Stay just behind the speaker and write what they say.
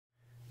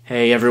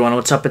Hey everyone,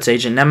 what's up? It's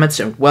Agent Nemitz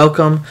and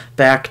welcome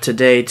back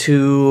today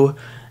to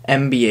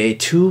NBA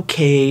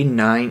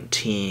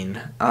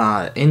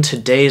 2K19. In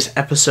today's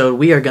episode,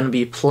 we are going to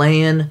be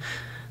playing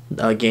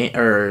a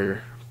game,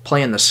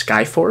 playing the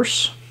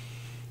Skyforce.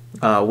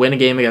 Win a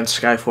game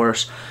against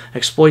Skyforce,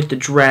 exploit the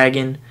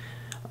Dragon,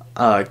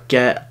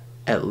 get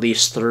at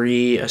least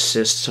 3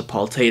 assists to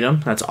Paul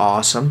Tatum. That's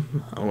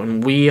awesome.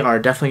 And we are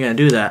definitely going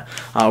to do that.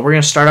 We're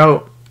going to start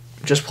out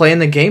just playing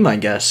the game, I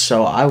guess.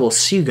 So I will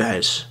see you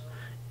guys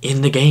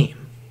in the game.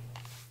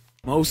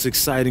 Most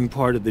exciting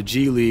part of the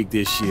G League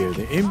this year.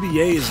 The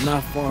NBA is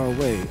not far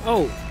away.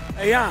 Oh,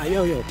 AI,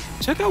 yo,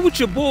 check out what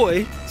your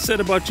boy said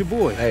about your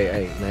boy.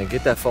 Hey, man,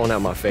 get that phone out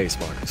of my face,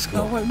 Marcus.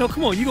 Come on. No,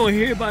 come on. You're going to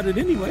hear about it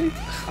anyway.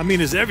 I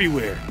mean, it's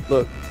everywhere.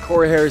 Look,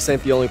 Corey Harris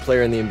ain't the only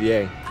player in the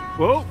NBA.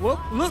 Whoa,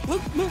 look.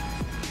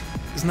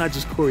 It's not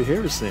just Corey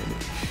Harris saying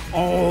it.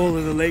 All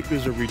of the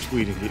Lakers are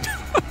retweeting it.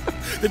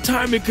 The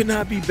timing could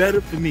not be better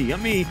for me. I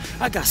mean,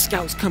 I got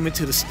scouts coming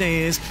to the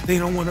stands. They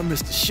don't want to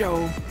miss the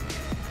show.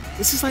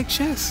 This is like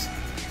chess.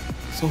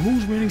 So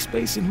who's renting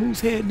space in whose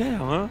head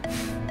now, huh?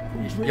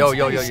 Yo.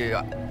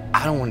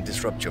 I don't want to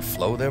disrupt your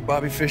flow there,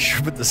 Bobby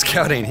Fischer, but the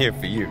scout ain't here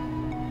for you.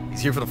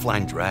 He's here for the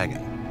Flying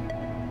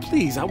Dragon.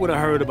 Please, I would have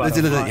heard about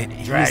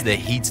He's the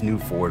Heat's new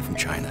forward from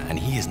China, and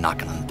he is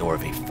knocking on the door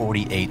of a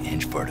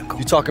 48-inch vertical.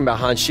 You talking about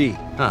Han Shi?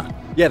 Huh?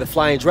 Yeah, the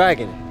Flying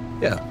Dragon.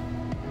 Yeah.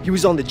 He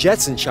was on the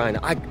Jets in China.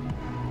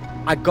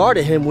 I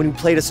guarded him when he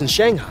played us in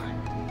Shanghai.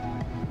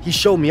 He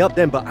showed me up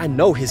then, but I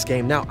know his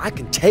game now. I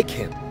can take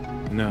him.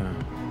 No.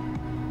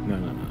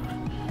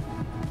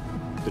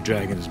 The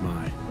Dragon is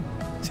mine.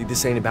 See,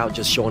 this ain't about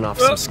just showing off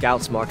some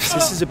scouts, Marcus.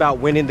 This is about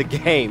winning the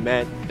game,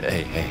 man.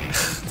 Hey.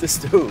 This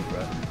dude,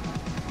 bro.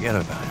 Forget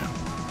about him.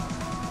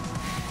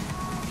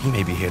 He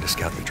may be here to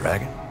scout the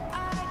Dragon.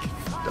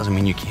 Doesn't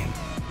mean you can't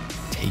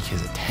take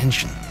his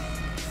attention.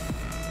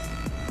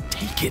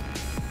 Take it.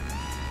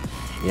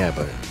 Yeah,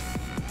 but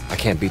I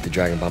can't beat the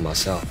Dragon by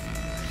myself.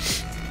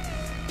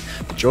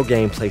 But your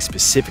game plays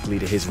specifically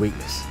to his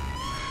weakness.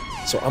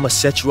 So I'm gonna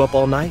set you up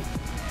all night,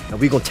 and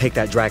we're gonna take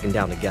that Dragon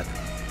down together.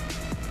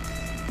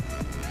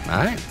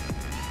 Alright.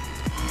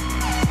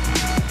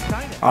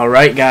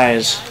 Alright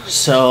guys,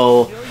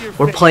 so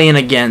we're playing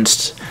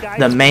against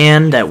the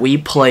man that we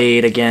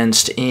played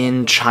against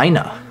in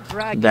China.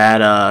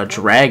 That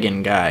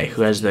Dragon guy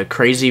who has the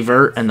crazy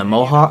vert and the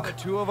mohawk.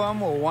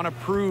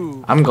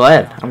 I'm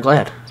glad.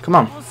 Come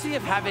on.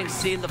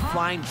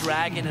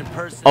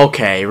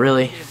 Okay,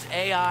 really? His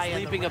AI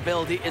and leaping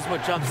ability is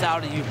what jumps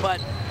out at you,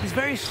 but he's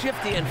very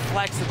shifty and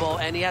flexible,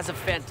 and he has a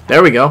fantastic.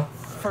 There we go.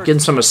 Getting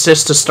some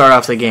assists to start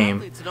off the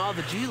game.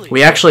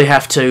 We actually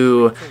have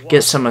to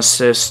get some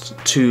assists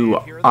to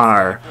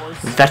our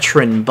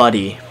veteran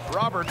buddy,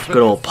 good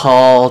old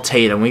Paul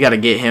Tatum. We got to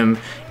get him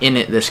in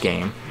it this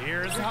game.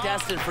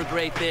 Destined for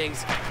great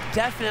things.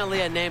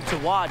 Definitely a name to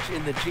watch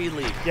in the G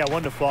League. Yeah,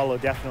 one to follow,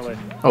 definitely.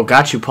 Oh,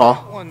 got you,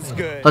 Paul.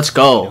 Let's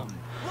go.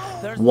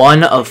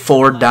 1 of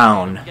 4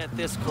 down. Get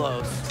this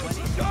close.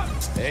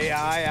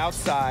 AI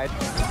outside.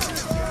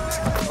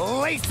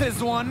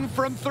 Laces one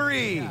from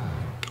 3.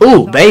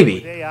 Ooh,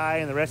 baby. AI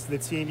and the rest of the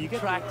team, you get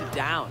Tracked it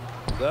down.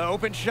 The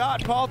open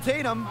shot, Paul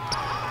Tatum.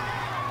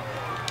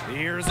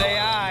 Here's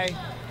AI.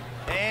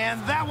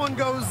 And that one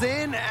goes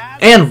in.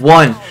 And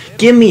 1.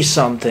 Give me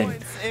something.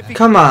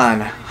 Come on,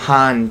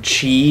 Han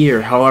Chi,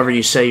 or however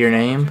you say your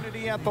name.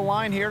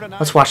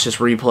 Let's watch this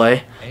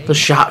replay. The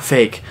shot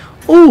fake.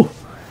 Ooh.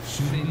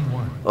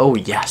 Oh,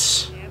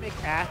 yes.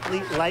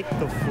 athlete like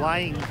the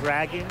Flying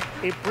Dragon,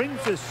 it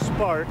brings a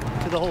spark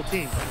to the whole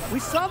team. We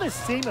saw the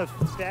same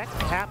effect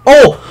happen.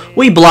 Oh,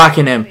 we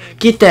blocking him.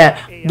 Get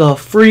the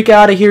freak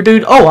out of here,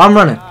 dude. Oh, I'm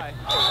running.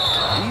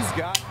 He's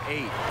got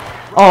 8.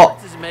 Oh.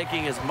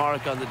 Making his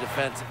mark on the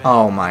defensive end.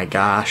 Oh my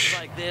gosh.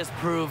 Like this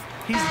prove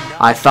he's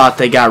I thought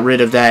they got rid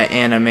of that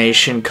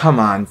animation. Come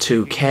on,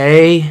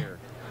 2K.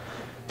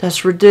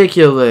 That's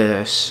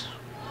ridiculous.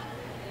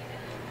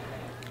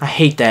 I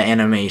hate that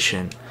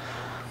animation.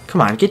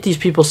 Come on, get these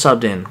people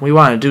subbed in. We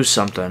want to do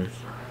something.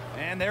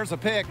 And there's a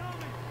pick.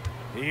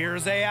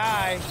 Here's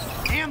AI.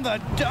 And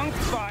the dunk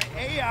by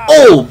AI.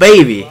 Oh,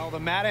 baby. Well, the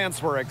Mad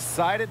Ants were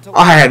excited to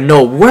I have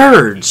no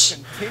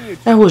words.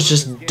 That was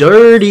just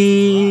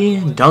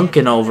dirty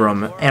dunking over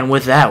them. And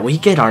with that, we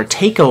get our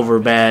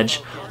takeover badge.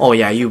 Oh,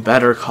 yeah, you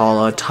better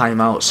call a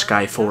timeout,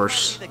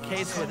 Skyforce. the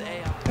case with AI.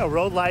 You know,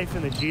 road life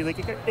in the G League,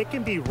 it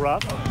can be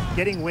rough.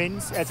 Getting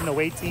wins as an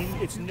away team,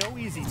 it's no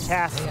easy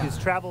task. Because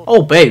travel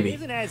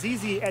isn't as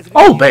easy as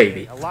Oh,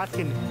 baby. A lot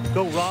can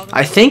go wrong.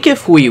 I think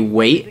if we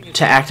wait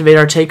to activate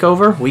our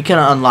takeover, we can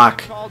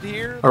unlock,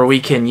 or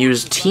we can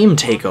use team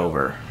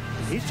takeover.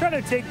 He's trying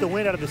to take the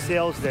win out of the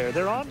sails there.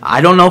 They're on.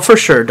 I don't know for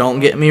sure. Don't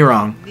get me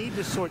wrong.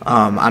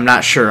 I'm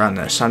not sure on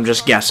this. I'm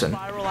just guessing.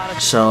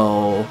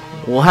 So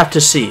we'll have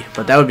to see.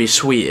 But that would be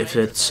sweet if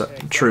it's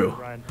true.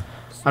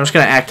 I'm just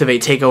gonna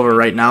activate takeover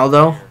right now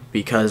though,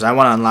 because I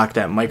want to unlock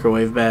that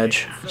microwave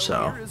badge.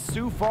 So.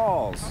 Sioux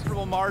Falls.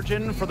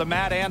 Margin for the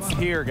Mad Ants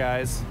here,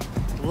 guys.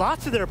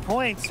 Lots of their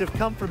points have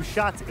come from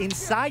shots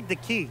inside the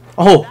key.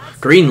 Oh,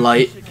 green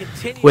light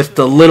with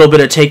the little bit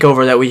of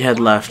takeover that we had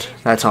left.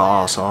 That's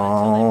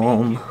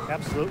awesome.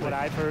 Absolutely what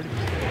I've heard.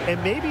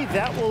 And maybe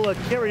that will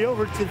carry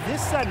over to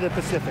this side of the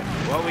Pacific.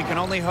 Well, we can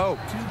only hope.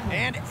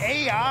 And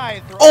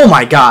AI. Oh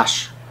my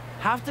gosh.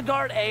 Have to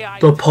guard AI.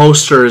 The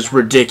poster is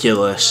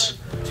ridiculous.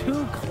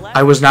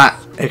 I was not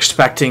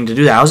expecting to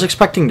do that. I was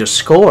expecting to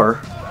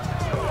score.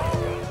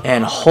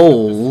 And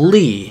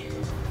holy.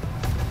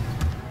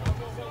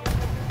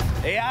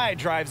 AI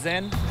drives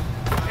in.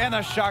 And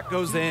the shot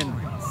goes in.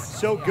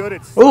 So good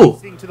at Ooh.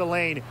 slicing to the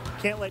lane.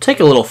 Can't let Take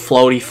a little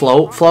floaty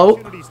float.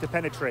 opportunities to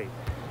penetrate.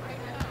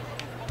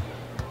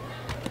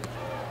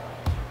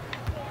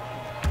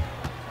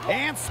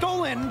 And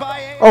stolen by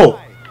AI.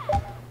 Oh.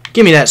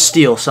 Give me that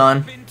steal,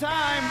 son. In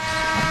time.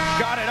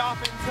 Got it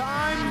off in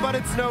time, but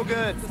it's no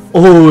good.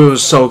 Oh, it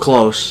was so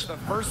close. The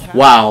first half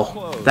Wow.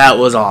 closed. That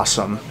was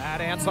awesome.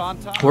 Mad Ant's on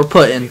top. We're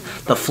putting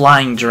the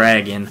Flying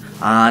Dragon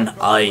on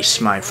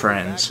ice, my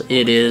friends.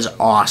 It is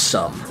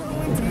awesome.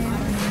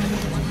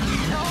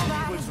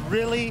 Was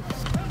really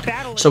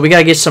battling. So we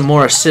gotta get some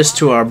more assists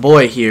to our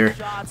boy here.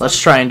 Let's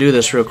try and do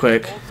this real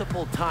quick.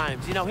 Multiple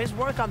times. You know, his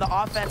work on the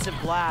offensive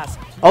glass.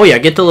 Oh yeah,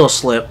 get the little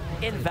slip.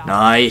 Invaluable.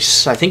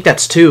 Nice. I think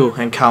that's 2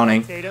 and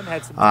counting. Tatum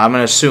had some, I'm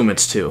gonna assume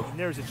it's 2.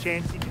 there's a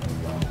chance he can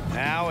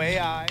Now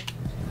AI.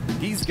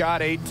 He's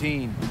got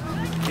 18.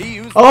 He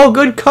used Oh,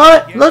 good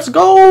cut. Let's talk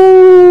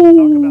go.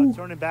 about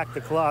turning back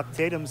the clock.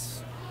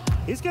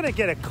 He's going to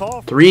get a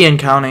call. 3 and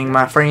counting,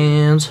 my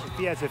friends.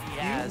 He has a few.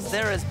 Yes,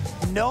 there is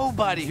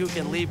nobody who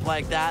can leap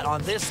like that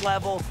on this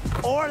level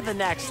or the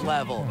next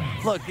level.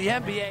 Look, the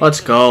NBA.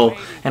 Let's go.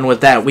 And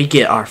with that, we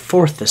get our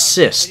 4th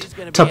assist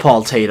to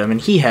Paul Tatum,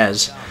 and he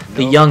has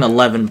the young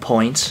 11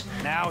 points,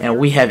 and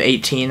we have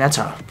 18. That's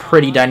a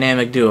pretty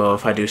dynamic duo,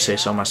 if I do say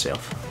so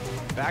myself.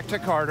 back to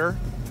Carter.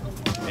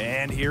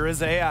 And here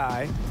is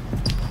AI.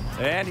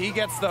 And he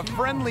gets the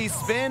friendly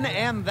spin,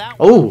 and that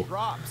Oh. one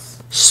drops.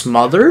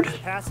 Smothered?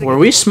 Were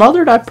we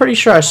smothered? I'm pretty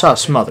sure I saw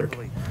smothered.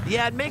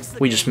 Yeah, it makes the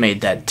We just made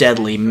that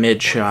deadly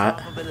mid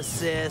shot. of an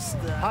assist.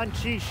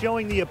 Hanchi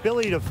showing the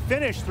ability to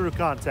finish through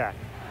contact.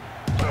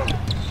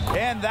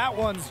 And that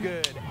one's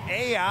good.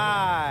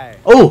 AI.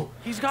 Oh,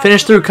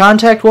 finish through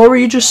contact. What were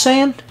you just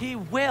saying? He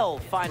will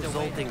find a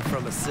resulting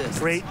from assist.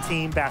 Great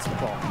team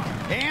basketball.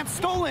 And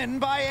stolen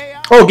by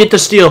AI. Oh, get the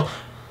steal.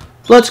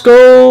 Let's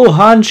go,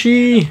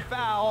 Hanchi.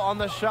 Foul on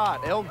the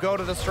shot. He'll go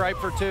to the stripe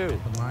for 2.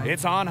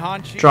 It's on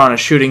Hanchi. Drawing a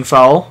shooting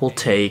foul. We'll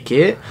take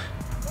it.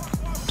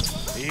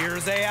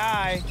 Here's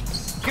AI.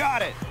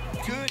 Got it.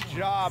 Good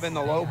job in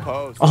the low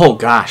post. Oh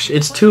gosh,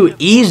 it's too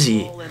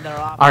easy.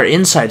 Our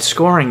inside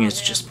scoring is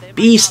just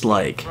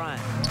beast-like.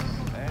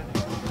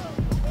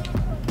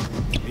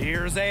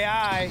 Here's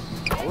AI.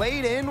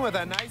 Laid in with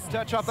a nice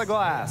touch off the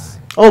glass.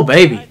 Oh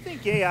baby, I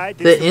think AI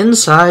did the some-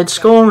 inside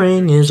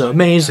scoring is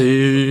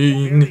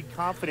amazing. Very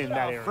confident in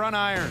that area. Front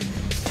iron.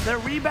 Their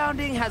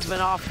rebounding has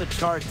been off the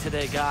chart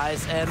today,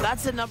 guys, and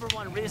that's the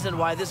 #1 reason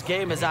why this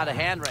game is out of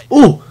hand right now.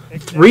 Ooh,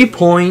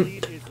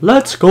 3-point.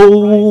 Let's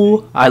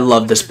go. I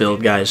love this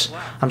build, guys.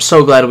 I'm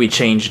so glad we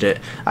changed it.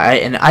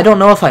 And I don't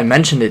know if I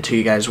mentioned it to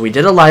you guys. We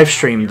did a live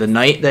stream the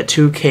night that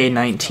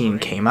 2K19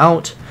 came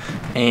out,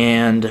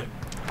 and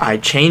I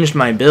changed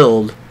my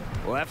build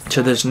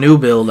to this new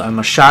build. I'm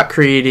a shot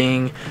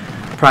creating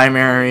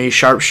primary,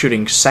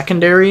 sharpshooting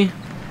secondary,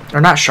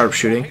 or not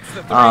sharpshooting,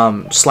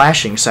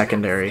 slashing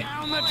secondary.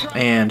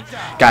 And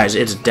guys,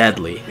 it's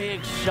deadly.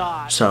 Big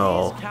shot.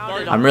 So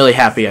I'm really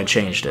happy I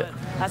changed it.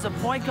 As a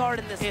point guard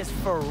in this is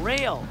for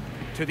real.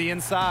 To the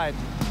inside.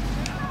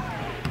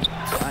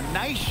 A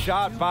nice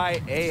shot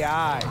by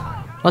AI.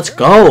 Let's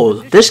go.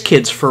 This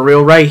kid's for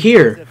real right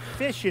here.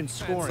 Efficient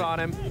Fence scoring. on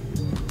him.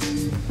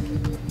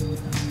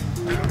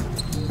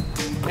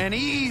 An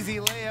easy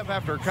layup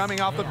after coming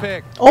off the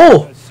pick.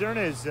 Oh,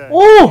 Cerna's,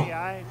 Oh,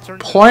 AI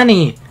turned-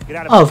 plenty Get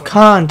out of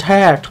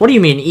contact. What do you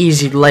mean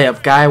easy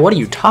layup, guy? What are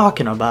you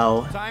talking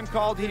about? Time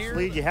called This here.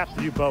 league, you have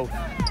to do both.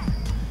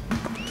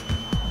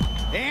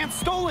 And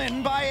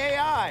stolen by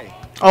AI.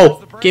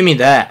 Oh, give me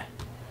that.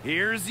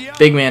 Here's Young.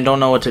 Big man don't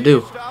know what to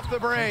do. Off the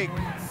break.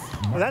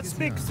 Well, that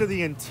speaks to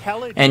the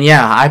intelligence. And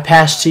yeah, I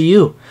passed to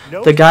you.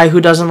 The guy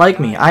who doesn't like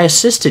me. I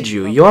assisted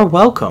you. You're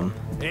welcome.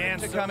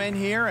 And to come in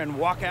here and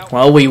walk out.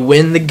 Well, we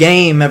win the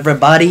game,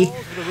 everybody.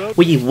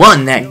 We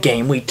won that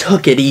game. We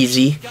took it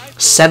easy.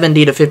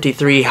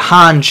 70-53.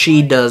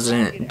 Hanchi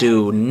doesn't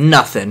do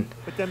nothing.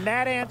 But the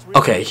Mad Ants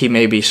Okay, he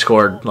maybe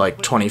scored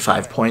like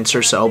 25 points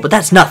or so, but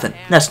that's nothing.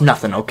 That's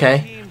nothing,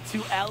 okay?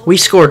 We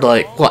scored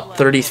like, what,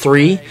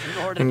 33?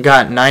 And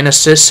got 9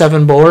 assists,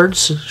 7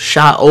 boards,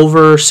 shot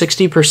over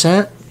 60%?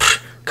 Pfft,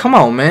 come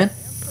on, man.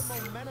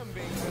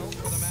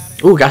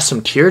 Ooh, got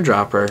some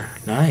teardropper.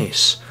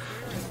 Nice.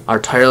 Our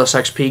tireless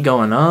XP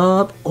going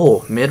up.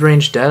 Oh,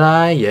 mid-range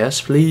Deadeye.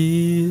 Yes,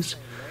 please.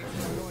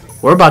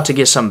 We're about to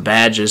get some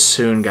badges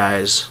soon,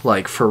 guys.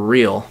 Like, for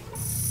real.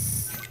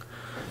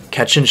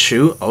 Catch and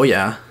shoot. Oh,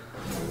 yeah.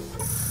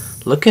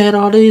 Look at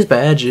all these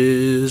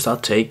badges. I'll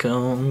take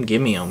them.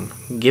 Give me them.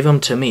 Give them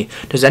to me.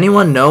 Does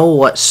anyone know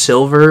what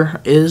silver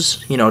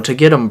is? You know, to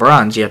get them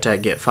bronze, you have to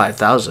get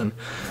 5,000.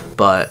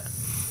 But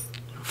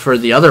for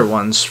the other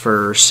ones,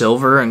 for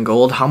silver and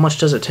gold, how much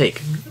does it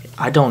take?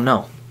 I don't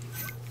know.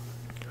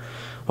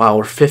 Wow,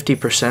 we're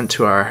 50%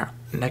 to our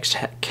next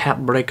cap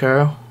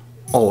breaker.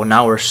 Oh,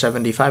 now we're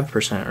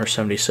 75% or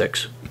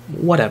 76.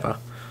 Whatever.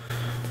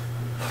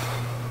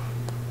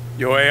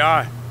 Yo,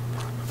 AI.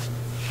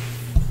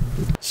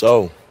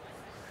 So,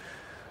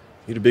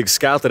 you the big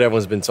scout that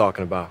everyone's been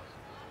talking about.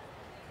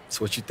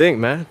 So what you think,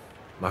 man?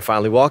 Am I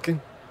finally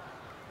walking?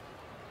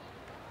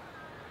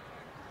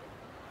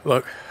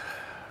 Look,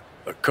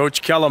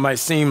 Coach Keller might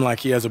seem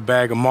like he has a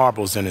bag of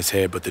marbles in his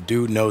head, but the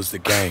dude knows the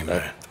game,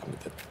 man.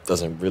 That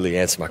doesn't really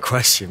answer my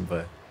question,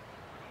 but...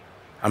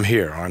 I'm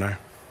here, aren't I?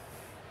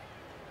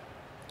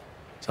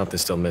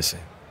 Something's still missing.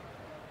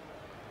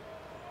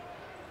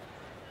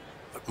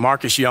 Look,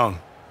 Marcus Young.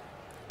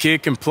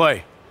 Kid can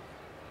play.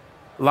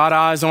 A lot of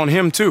eyes on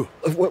him, too.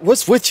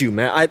 What's with you,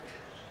 man?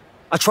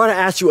 I try to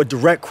ask you a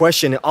direct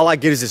question, and all I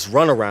get is this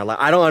runaround. Like,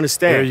 I don't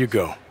understand. There you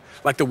go.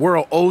 Like the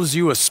world owes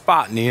you a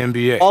spot in the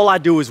NBA. All I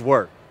do is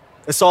work.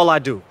 That's all I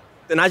do.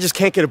 And I just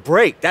can't get a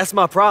break. That's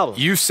my problem.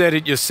 You said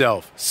it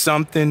yourself.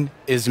 Something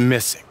is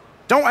missing.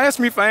 Don't ask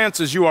me for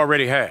answers you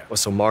already have. Well,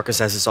 so Marcus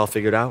has this all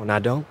figured out, and I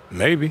don't?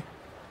 Maybe.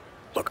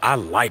 Look, I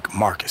like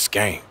Marcus'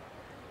 game.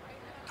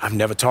 I've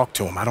never talked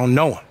to him. I don't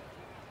know him.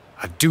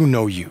 I do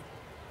know you.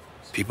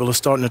 People are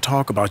starting to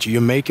talk about you.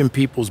 You're making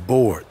people's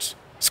boards.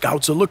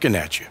 Scouts are looking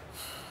at you.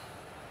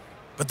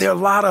 But there are a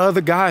lot of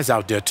other guys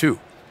out there, too.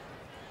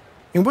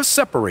 And what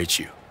separates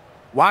you?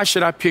 Why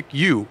should I pick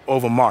you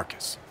over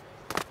Marcus?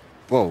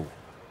 Whoa.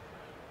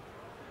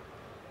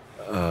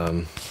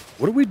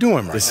 What are we doing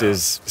right now? This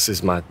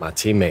is my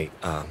teammate,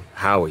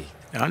 Howie.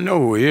 I know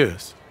who he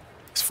is.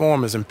 His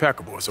form is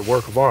impeccable. It's a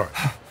work of art.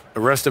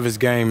 The rest of his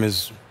game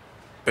is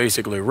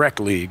basically rec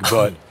league,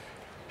 but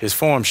his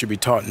form should be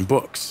taught in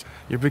books.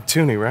 You're Big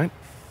Toonie, right?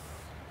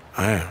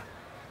 I am.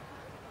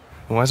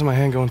 Why isn't my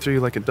hand going through you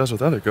like it does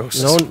with other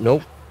ghosts?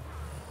 Nope.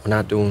 We're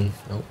not doing,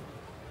 nope.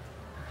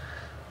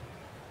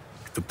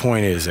 The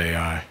point is,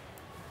 AI,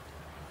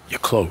 you're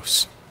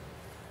close.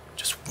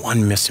 Just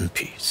one missing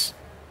piece.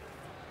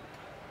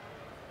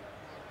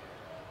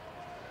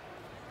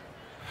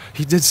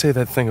 He did say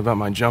that thing about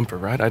my jumper,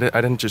 right? I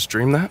didn't just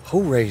dream that?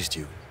 Who raised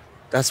you?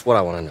 That's what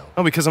I want to know.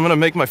 Oh, because I'm gonna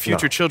make my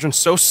future children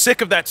so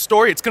sick of that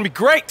story, it's gonna be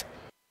great!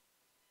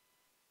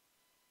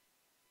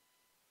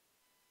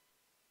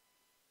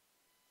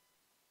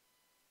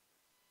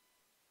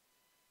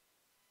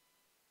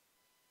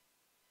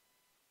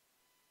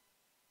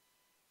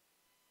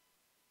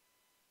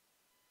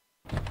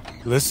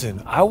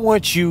 Listen, I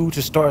want you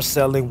to start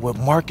selling what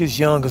Marcus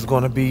Young is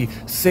going to be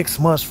 6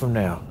 months from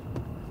now.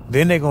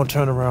 Then they're going to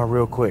turn around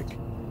real quick.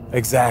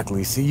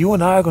 Exactly. See, you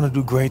and I are going to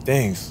do great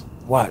things.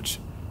 Watch.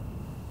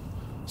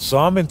 So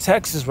I'm in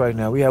Texas right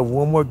now. We have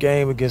one more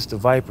game against the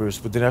Vipers,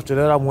 but then after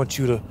that, I want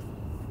you to...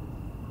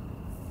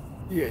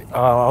 Yeah,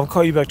 I'll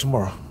call you back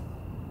tomorrow.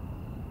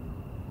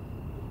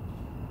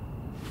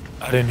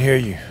 I didn't hear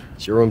you.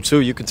 It's your room,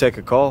 too. You can take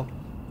a call.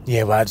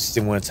 Yeah, but I just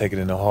didn't want to take it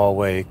in the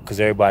hallway because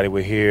everybody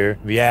would hear,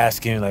 be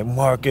asking, like,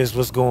 Marcus,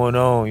 what's going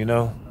on, you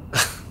know?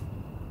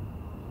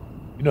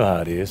 You know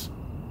how it is.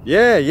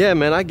 Yeah,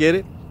 man, I get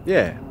it.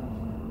 Yeah.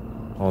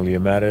 Only a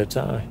matter of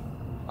time.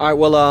 All right,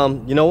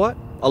 well, you know what?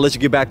 I'll let you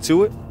get back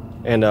to it.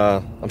 And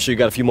I'm sure you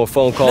got a few more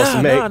phone calls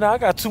to make. Nah, I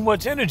got too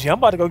much energy. I'm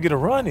about to go get a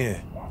run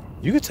in.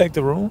 You can take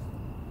the room.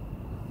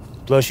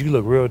 Plus, you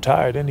look real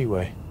tired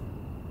anyway.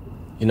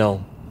 You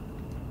know,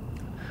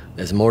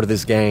 there's more to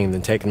this game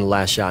than taking the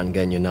last shot and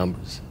getting your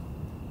numbers.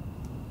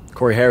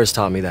 Corey Harris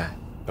taught me that.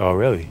 Oh,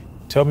 really?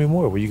 Tell me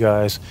more. Were you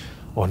guys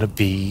on the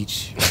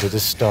beach, under the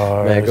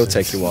stars? Man, go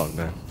take your walk,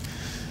 man.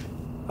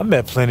 I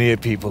met plenty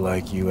of people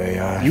like you,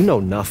 AI. You know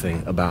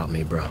nothing about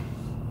me, bro.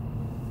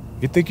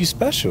 You think you're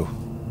special.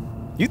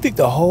 You think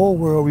the whole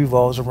world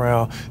revolves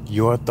around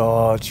your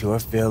thoughts, your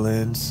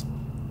feelings.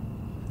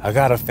 I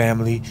got a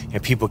family,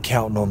 and people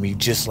counting on me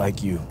just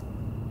like you.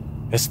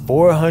 There's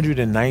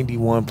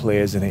 491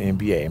 players in the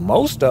NBA.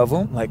 Most of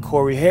them, like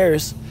Corey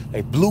Harris,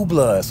 like blue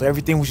blood, so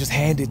everything was just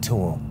handed to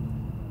him.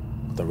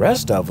 The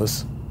rest of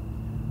us,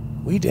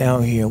 we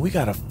down here, we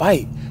gotta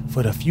fight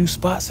for the few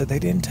spots that they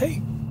didn't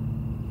take.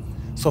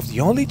 So if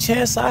the only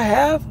chance I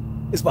have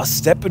is by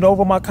stepping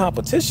over my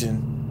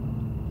competition,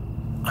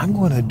 I'm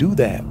gonna do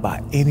that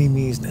by any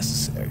means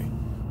necessary.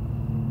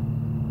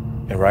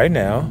 And right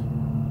now,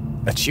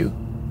 that's you.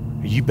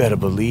 You better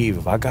believe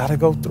if I gotta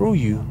go through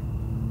you,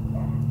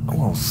 I'm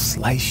gonna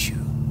slice you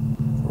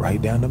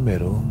right down the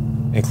middle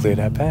and clear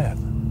that path.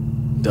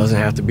 Doesn't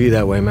have to be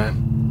that way, man.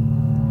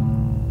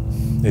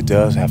 It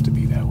does have to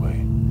be that way.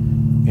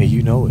 And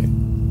you know it.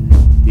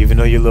 Even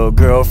though your little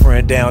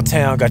girlfriend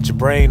downtown got your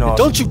brain off.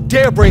 Don't you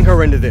dare bring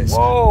her into this.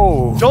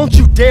 Whoa. Don't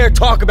you dare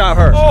talk about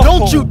her. Whoa.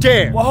 Don't you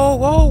dare.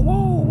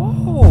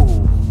 Whoa.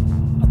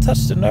 I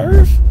touched the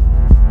nerve.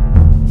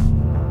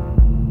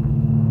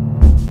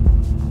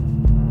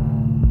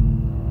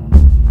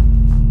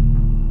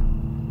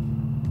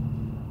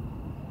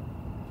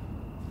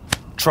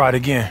 Try it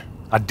again.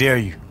 I dare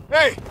you.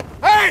 Hey!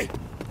 Hey!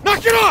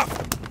 Knock it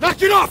off!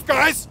 Knock it off,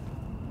 guys!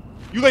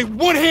 You lay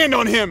one hand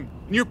on him,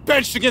 and you're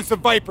benched against the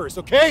Vipers,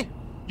 okay?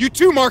 You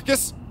too,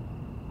 Marcus.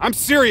 I'm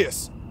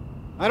serious.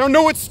 I don't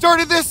know what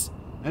started this,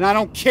 and I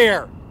don't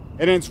care.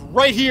 It ends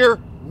right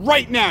here,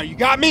 right now. You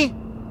got me?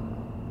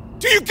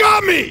 Do you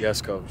got me?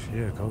 Yes, Coach.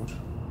 Yeah, Coach.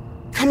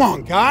 Come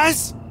on,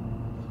 guys.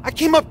 I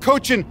came up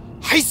coaching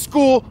high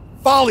school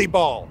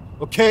volleyball,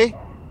 okay?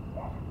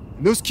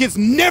 And those kids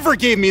never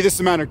gave me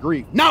this amount of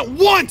grief. Not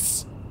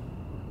once!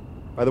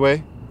 By the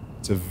way,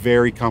 it's a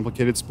very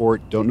complicated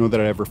sport. Don't know that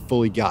I ever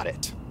fully got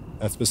it.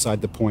 That's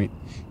beside the point.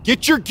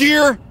 Get your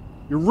gear.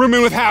 You're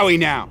rooming with Howie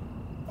now.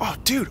 Oh,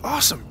 dude,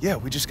 awesome. Yeah,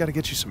 we just gotta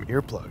get you some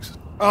earplugs.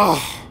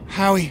 Oh,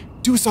 Howie,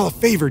 do us all a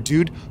favor,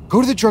 dude. Go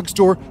to the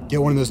drugstore,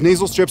 get one of those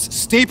nasal strips,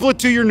 staple it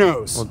to your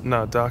nose. Well,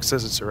 no, Doc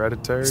says it's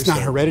hereditary. It's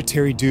not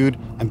hereditary, dude.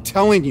 I'm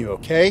telling you,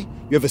 okay?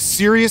 You have a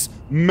serious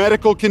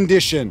medical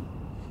condition.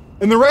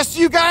 And the rest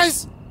of you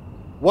guys,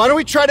 why don't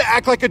we try to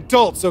act like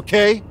adults,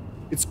 okay?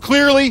 It's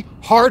clearly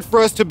hard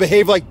for us to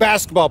behave like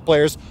basketball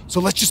players,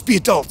 so let's just be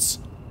adults.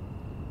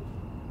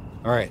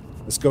 All right,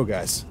 let's go,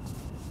 guys.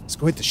 Let's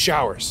go hit the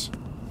showers.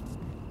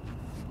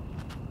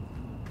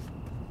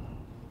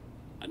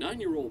 A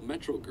 9-year-old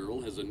Metro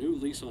girl has a new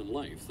lease on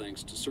life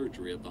thanks to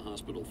surgery at the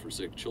Hospital for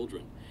Sick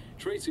Children.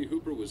 Tracy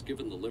Hooper was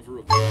given the liver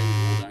of a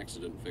 9-year-old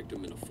accident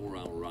victim in a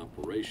 4-hour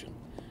operation.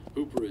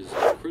 Hooper is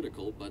in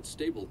critical but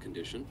stable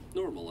condition,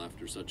 normal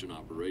after such an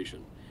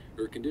operation.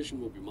 Her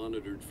condition will be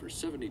monitored for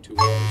 72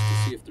 hours to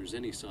see if there's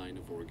any sign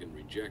of organ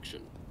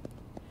rejection.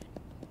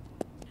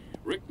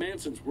 Rick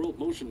Manson's World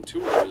Motion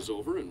Tour is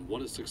over, and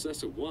what a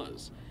success it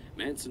was.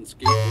 Manson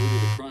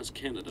skateboarded across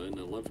Canada in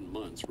 11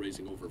 months,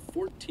 raising over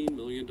 $14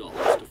 million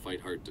to fight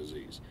heart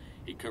disease.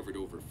 He covered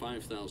over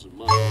 5,000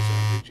 miles,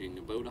 averaging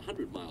about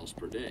 100 miles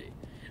per day.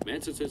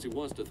 Manson says he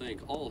wants to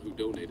thank all who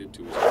donated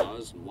to his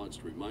cause and wants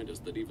to remind us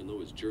that even though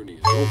his journey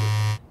is over,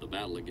 the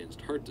battle against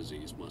heart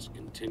disease must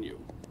continue.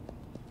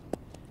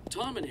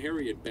 Tom and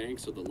Harriet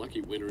Banks are the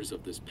lucky winners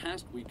of this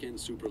past weekend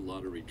Super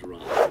Lottery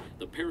draw.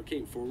 The pair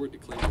came forward to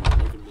claim an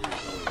 $11 million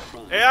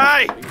prize.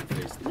 Hey, and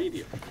face the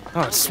media.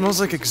 Oh, it smells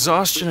like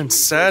exhaustion and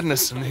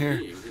sadness in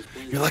here.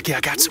 You're lucky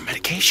I got some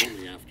medication.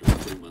 After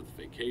a 3-month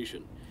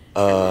vacation.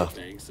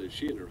 Banks says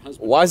she and her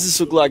husband Why does this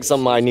look like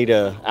something I need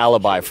an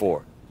alibi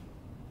for?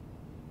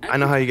 I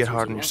know how you get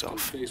hard on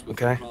yourself,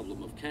 okay?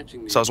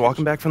 So I was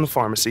walking back from the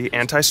pharmacy,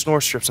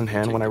 anti-snore strips in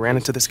hand, when I ran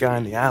into this guy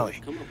in the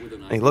alley.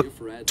 And he looked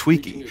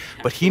tweaky,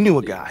 but he knew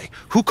a guy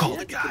who called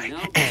a guy,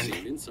 and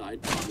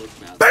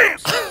BAM!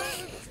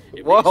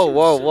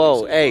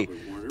 Whoa. Hey,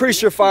 pretty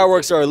sure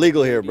fireworks are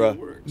illegal here,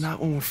 bro. Not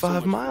when we're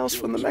 5 miles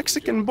from the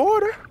Mexican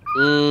border.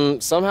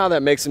 Somehow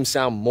that makes him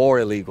sound more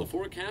illegal.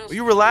 Will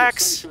you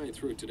relax?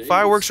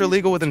 Fireworks are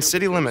legal within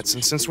city limits,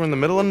 and since we're in the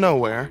middle of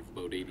nowhere,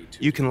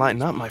 you can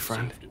lighten up, my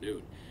friend.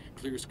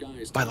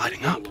 By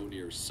lighting up.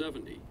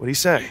 What do you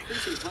say?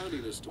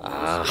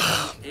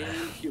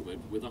 And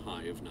humid with a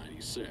high of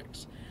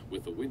 96.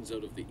 With the winds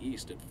out of the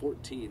east at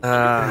 14.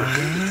 Nah,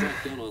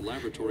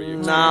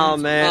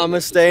 man. I'm gonna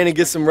stay in and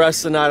get some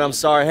rest tonight. I'm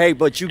sorry. Hey,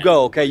 but you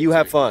go, okay? You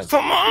have fun.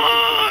 Come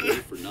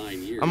on!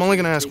 I'm only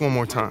gonna ask one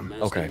more time.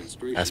 Okay.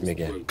 Ask me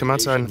again. Come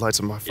outside and light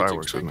some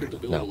fireworks with me.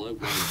 No.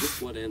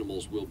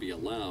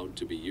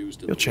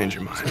 You'll change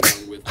your mind.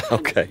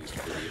 Okay.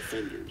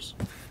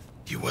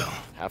 You will.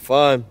 Have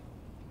fun.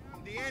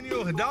 The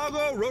annual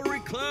Hidalgo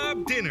Rotary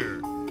Club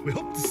dinner. We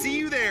hope to see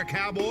you there,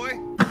 cowboy.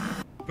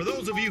 For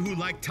those of you who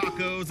like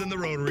tacos in the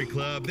Rotary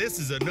Club, this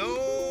is a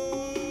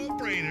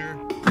no-brainer.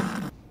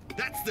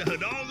 That's the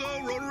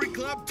Hidalgo Rotary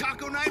Club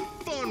Taco Night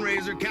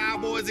fundraiser,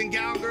 cowboys and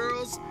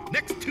cowgirls.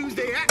 Next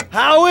Tuesday at...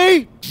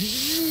 Howie!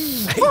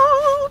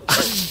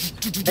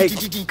 Hey,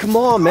 come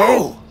on,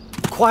 man.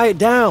 Quiet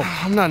down.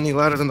 I'm not any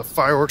louder than the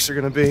fireworks are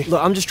gonna be.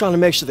 Look, I'm just trying to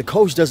make sure the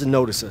coach doesn't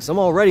notice us. I'm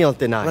already on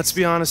thin ice. Let's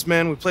be honest,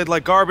 man. We played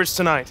like garbage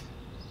tonight.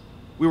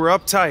 We were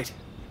uptight.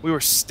 We were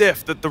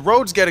stiff. The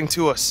road's getting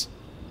to us.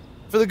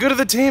 For the good of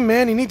the team,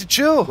 man, you need to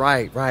chill.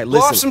 Right. Blow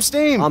Listen, off some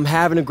steam. I'm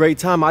having a great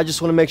time. I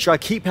just want to make sure I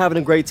keep having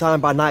a great time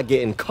by not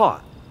getting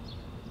caught.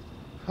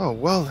 Oh,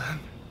 well then.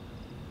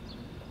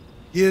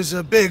 Here's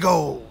a big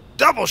old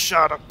double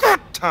shot of good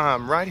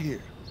time right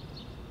here.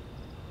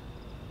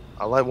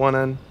 I'll light one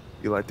end,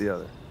 you light the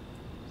other.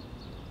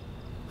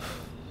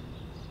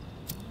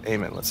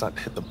 Amen, let's not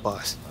hit the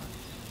bus.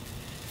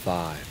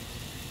 5,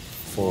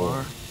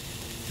 4,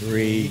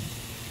 3,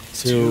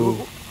 2,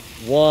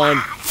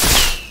 1.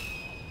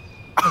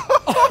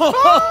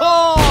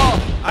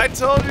 I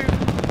told you.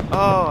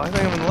 Oh, I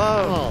think I'm in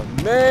love.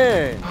 Oh,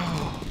 man.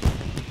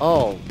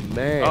 Oh,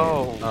 man.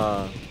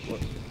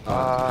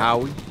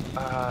 Howie?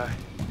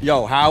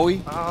 Yo, Howie?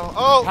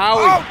 Howie?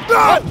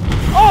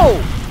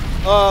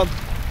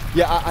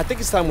 Yeah, I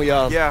think it's time we,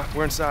 Yeah,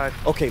 we're inside.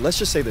 Okay, let's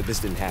just say that this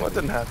didn't happen. What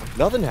didn't happen?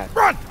 Nothing happened.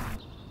 Run!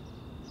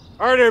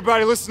 All right,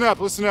 everybody, listen up.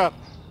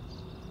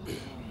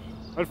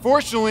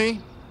 Unfortunately,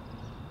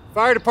 the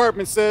fire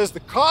department says the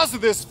cause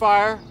of this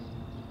fire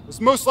was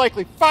most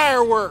likely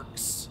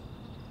fireworks.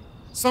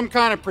 Some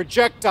kind of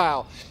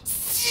projectile.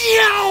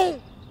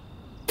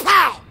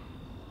 Pow!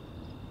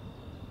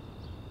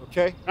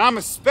 Okay? And I'm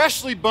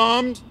especially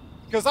bummed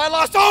because I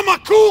lost all my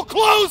cool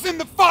clothes in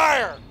the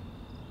fire!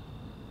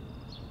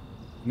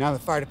 Now the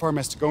fire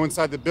department has to go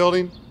inside the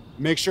building and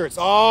make sure it's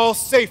all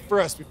safe for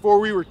us before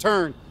we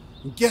return.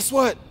 And guess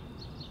what?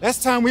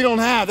 That's time we don't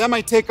have. That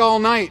might take all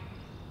night.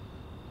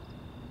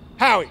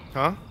 Howie.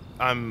 Huh?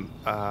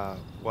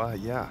 Well,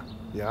 yeah.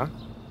 Yeah?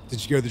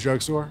 Did you go to the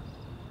drugstore?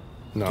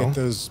 No. Get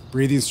those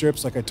breathing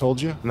strips like I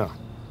told you? No.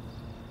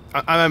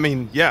 I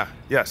mean, yeah,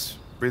 yes.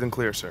 Breathing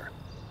clear, sir.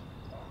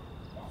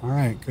 All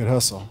right, good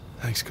hustle.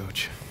 Thanks,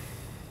 Coach.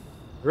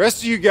 The rest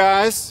of you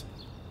guys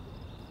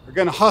are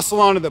gonna hustle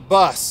onto the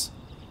bus,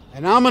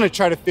 and I'm gonna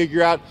try to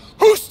figure out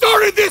who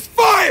started this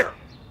fire!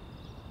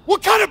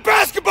 What kind of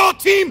basketball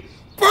team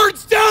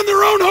burns down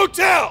their own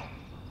hotel?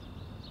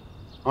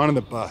 Onto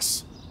the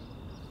bus.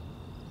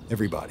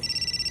 Everybody.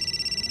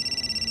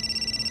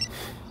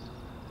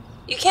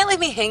 You can't leave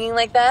me hanging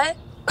like that.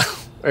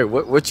 Wait,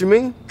 what you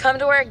mean? Come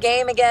to our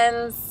game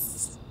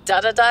against...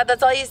 da-da-da,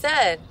 that's all you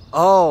said.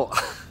 Oh,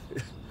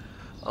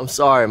 I'm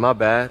sorry, my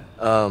bad.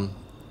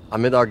 I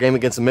meant our game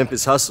against the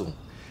Memphis Hustle.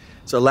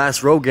 It's our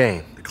last road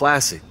game, the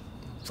Classic.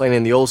 Playing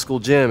in the old school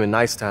gym in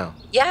Nicetown.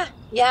 Yeah,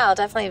 I'll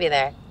definitely be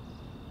there.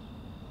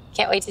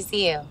 Can't wait to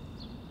see you.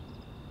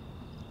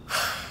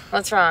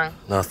 What's wrong?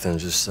 Nothing,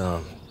 just,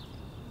 the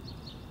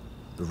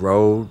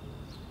road,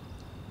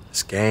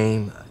 this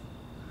game.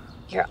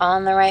 You're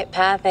on the right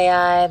path,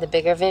 AI. The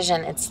bigger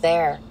vision, it's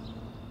there.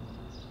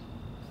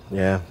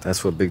 Yeah,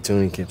 that's what Big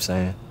Toonie kept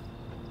saying.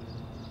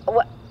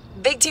 What?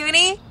 Big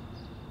Toonie?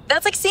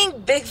 That's like seeing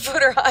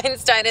Bigfoot or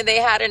Einstein and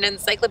they had an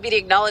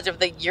encyclopedic knowledge of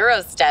the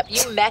Euro step.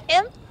 You met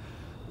him?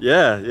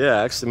 Yeah,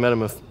 I actually met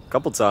him a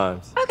couple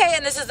times. Okay,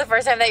 and this is the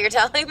first time that you're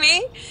telling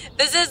me?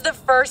 This is the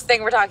first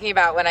thing we're talking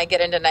about when I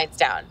get into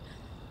Nightstown.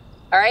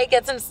 All right,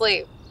 get some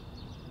sleep.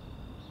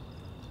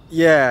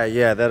 Yeah,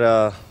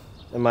 that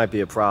might be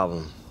a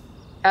problem.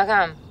 How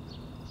come?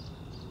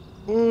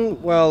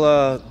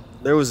 Well,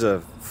 there was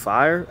a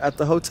fire at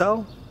the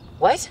hotel.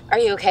 What? Are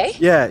you okay?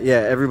 Yeah,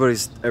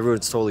 everyone's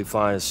totally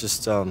fine. It's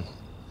just,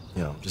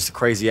 just a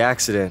crazy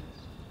accident.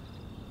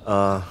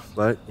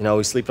 But,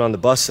 we sleeping on the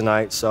bus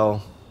tonight,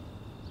 so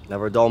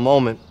never a dull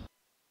moment.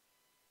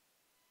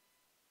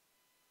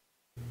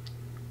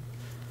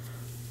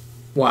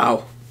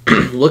 Wow.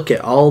 Look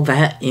at all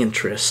that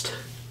interest.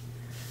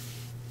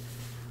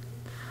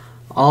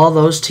 All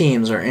those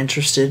teams are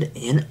interested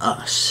in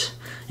us.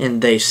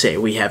 And they say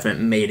we haven't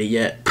made it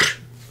yet.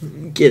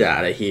 Get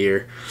out of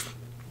here.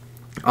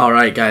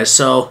 Alright, guys.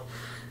 So,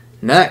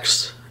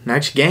 next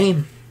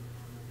game.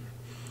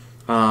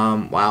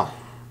 Wow.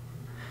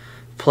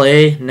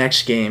 Play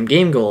next game.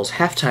 Game goals.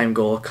 Halftime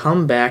goal.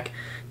 Come back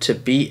to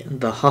beat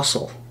the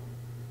Hustle.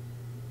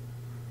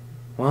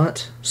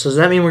 What? So does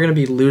that mean we're going to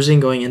be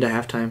losing going into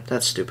halftime?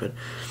 That's stupid.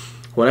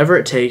 Whatever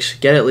it takes,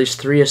 get at least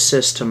 3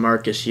 assists to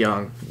Marcus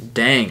Young.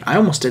 Dang, I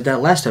almost did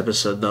that last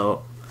episode,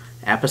 though.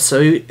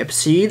 Episode.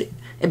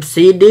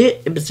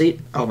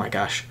 Oh my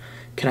gosh.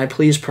 Can I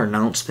please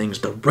pronounce things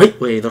the right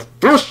way the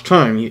first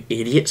time, you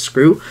idiot?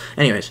 Screw.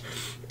 Anyways,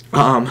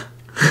 I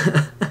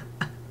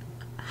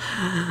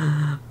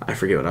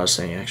forget what I was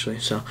saying, actually.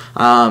 So,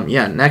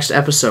 yeah, next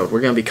episode,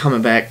 we're going to be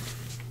coming back,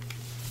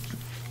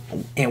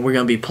 and we're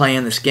going to be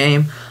playing this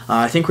game.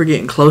 I think we're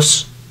getting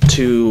close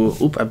to...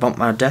 Oop, I bumped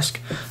my desk.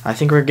 I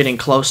think we're getting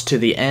close to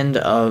the end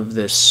of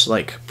this,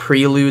 like,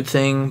 prelude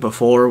thing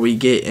before we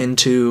get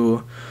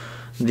into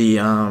the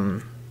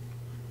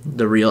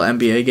real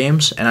NBA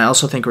games. And I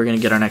also think we're going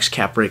to get our next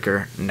cap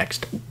breaker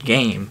next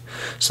game.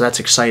 So that's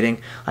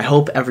exciting. I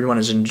hope everyone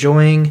is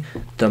enjoying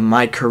the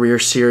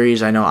MyCareer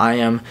series. I know I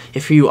am.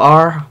 If you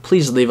are,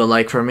 please leave a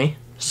like for me.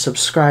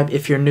 Subscribe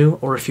if you're new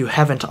or if you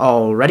haven't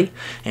already.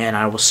 And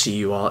I will see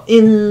you all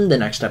in the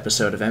next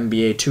episode of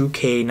NBA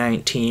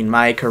 2K19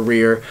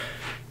 MyCareer.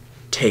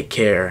 Take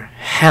care.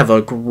 Have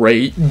a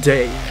great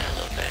day.